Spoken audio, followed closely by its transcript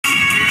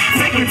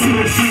into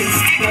the streets.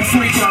 That's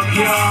Street Talk,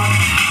 y'all.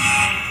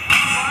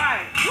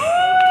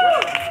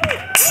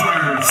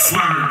 Swerve,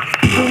 swerve.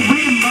 When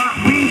we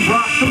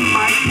rock the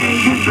mic, and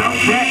you know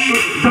that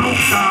it don't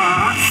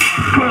stop.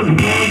 Cause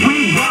when we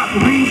rock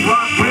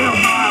real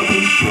hard, we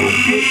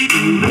take it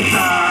to the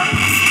top.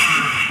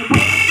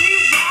 When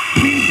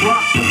we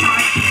rock the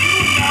mic,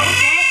 you know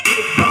that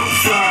it don't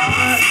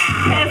stop.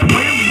 Cause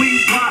when we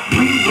rock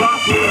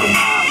real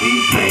hard, we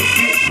take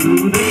it to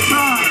the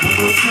top. One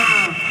more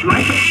time.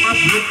 Like a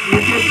freshman,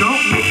 if you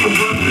don't make it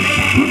work,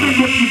 even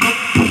if you go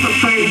to some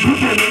things, you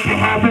can make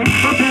it happen. It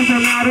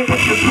doesn't matter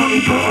if you're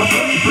 24 or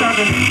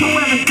 37.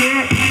 Whoever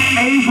said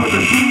A was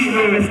a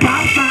season, it's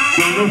stop sign,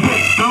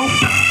 don't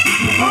stop.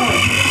 Keep going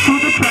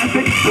through the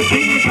traffic, but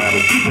then you gotta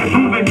keep it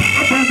moving.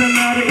 It doesn't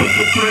matter if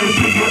the friends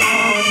you get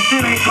on,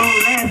 it ain't gon'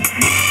 last.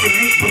 It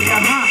ain't for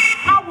your heart.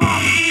 I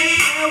walk in the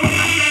air with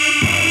my same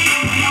face,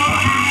 no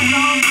eyes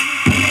on me.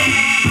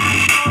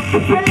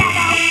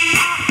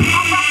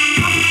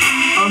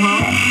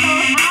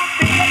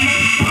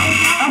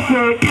 I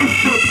said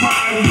it's the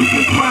party. You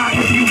can cry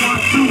if you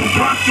want to,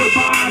 rock your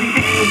body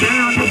and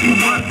down if you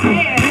want to.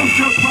 It's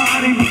the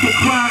party. You can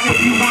cry if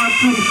you want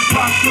to,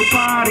 rock your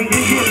body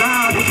and get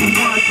loud if you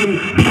want to.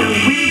 When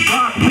we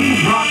rock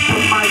the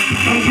mic,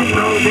 and you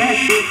know that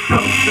it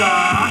don't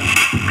stop.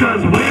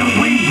 Cause when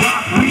we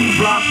rock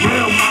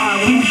real hard,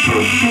 we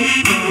take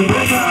it to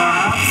the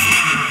top.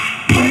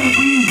 When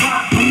we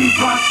rock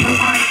the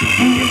mic,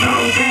 and you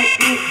know that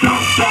it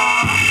don't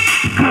stop.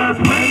 Cause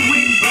when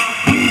we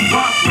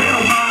rock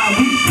real hard,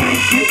 we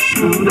take it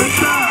to the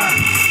top.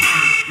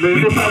 Let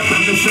it up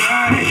on the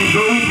side, and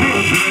go and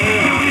blend.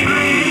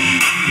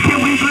 Can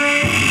we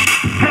blend?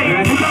 Hey,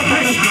 let's go to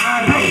the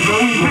side, hey, go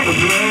and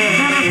blend.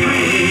 Let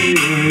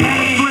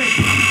us blend.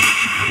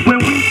 When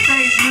we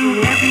say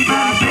new,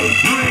 everybody say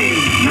spring.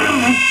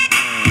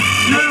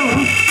 New.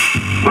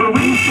 When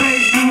we say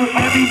new,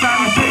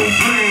 everybody say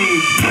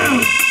spring. New.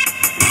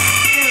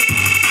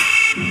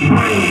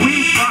 When we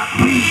rock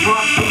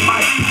the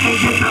mic, and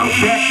you know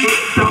that it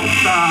don't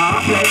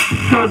stop.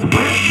 Cause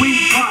when we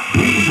rock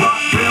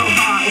real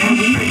hard, and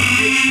we take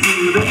it to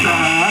the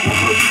top. One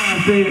more time,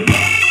 say it.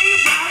 When we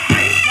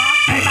rock,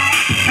 hey,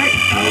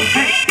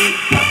 it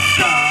don't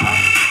stop.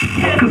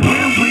 Cause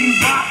when we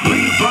rock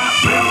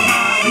real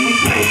hard, we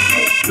take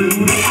it to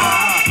the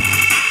top.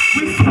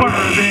 We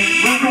swerving,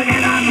 moving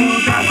in our new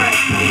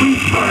direction. We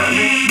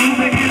swerving,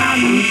 moving in our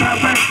new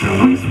direction.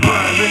 We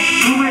swerving,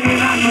 moving in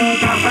our new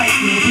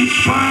direction. We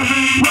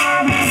swerving,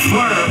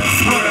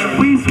 swerve.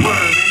 We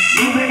swerving,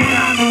 moving in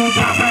our new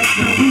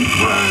direction. We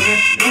swerving,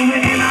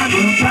 moving in our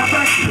new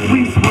direction.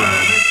 We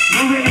swerving,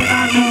 moving in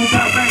our new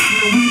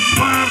direction. We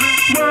swerving,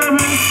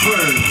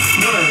 swerve.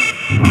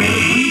 When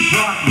we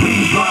rock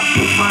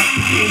the mic,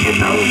 and you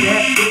know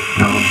that it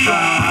don't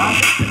stop.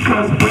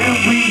 Cause when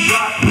we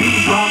rock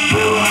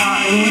real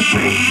hard, we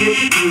take it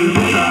to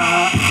the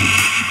top.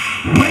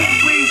 When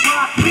we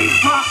rock the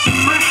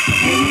mic,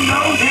 and you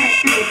know that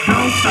it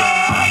don't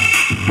stop.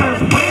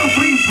 Cause when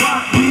we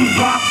rock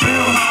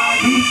real hard,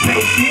 we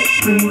take it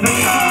to the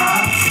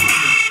top.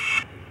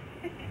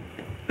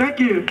 Thank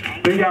you.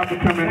 Thank y'all for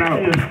coming out.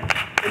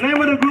 The name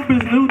of the group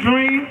is New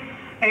Dream,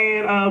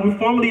 and we're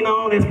formerly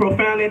known as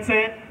Profound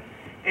Intent.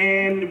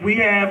 And we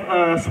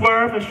have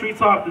Swerve and Street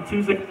Talk, the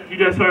two singles you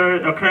just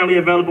heard, are currently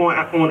available on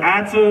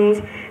iTunes,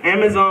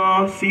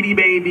 Amazon, CD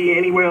Baby,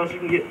 anywhere else you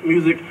can get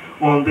music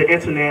on the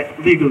internet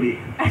legally.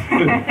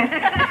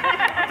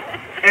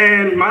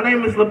 And my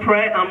name is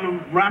LaPret. I'm a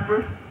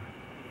rapper.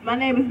 My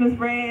name is Miss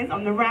Rez.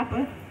 I'm the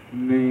rapper.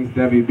 My name's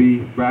Debbie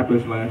B,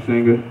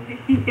 rapper/singer.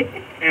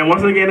 And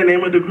once again, the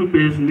name of the group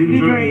is New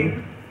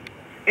Dream.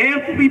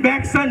 And we'll be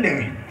back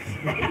Sunday.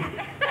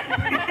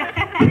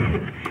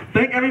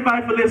 Thank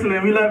everybody for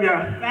listening. We love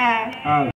y'all. Bye.